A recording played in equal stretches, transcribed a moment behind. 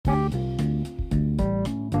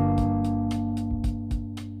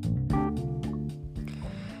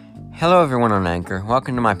Hello everyone on Anchor,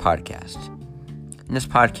 welcome to my podcast. In this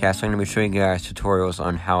podcast, I'm going to be showing you guys tutorials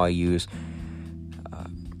on how I use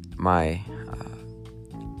my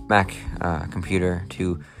Mac computer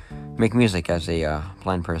to make music as a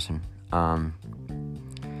blind person.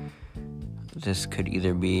 This could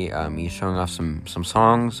either be me showing off some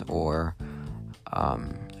songs or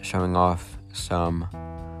showing off some,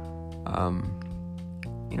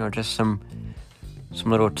 just some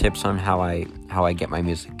little tips on how I get my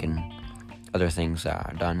music and other things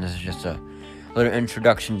done. This is just a little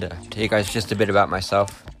introduction to tell you guys just a bit about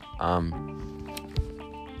myself. So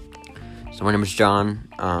my name is John.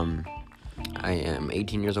 I am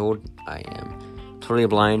 18 years old. I am totally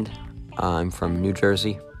blind. I'm from New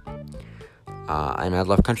Jersey. And I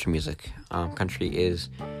love country music. Country is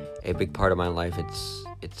a big part of my life.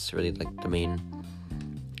 It's really like the main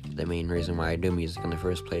reason why I do music in the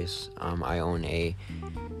first place. I own a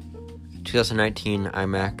 2019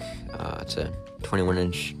 iMac. It's a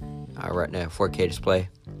 21-inch Retina 4K display,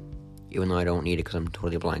 even though I don't need it because I'm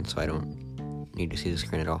totally blind, so I don't need to see the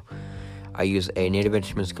screen at all. I use a Native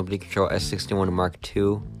Instruments Complete Control S61 Mark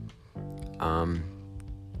II,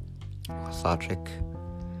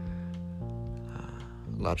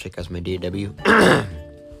 Logic as my DAW.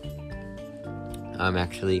 I'm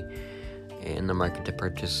actually in the market to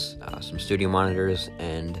purchase some studio monitors,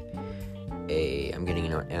 and I'm getting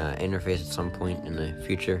an interface at some point in the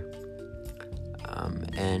future.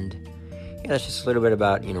 That's just a little bit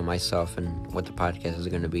about myself and what the podcast is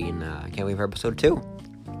going to be, and I can't wait for episode 2.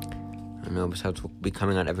 I know episodes will be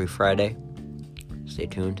coming out every Friday. Stay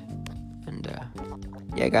tuned, and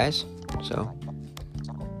guys, so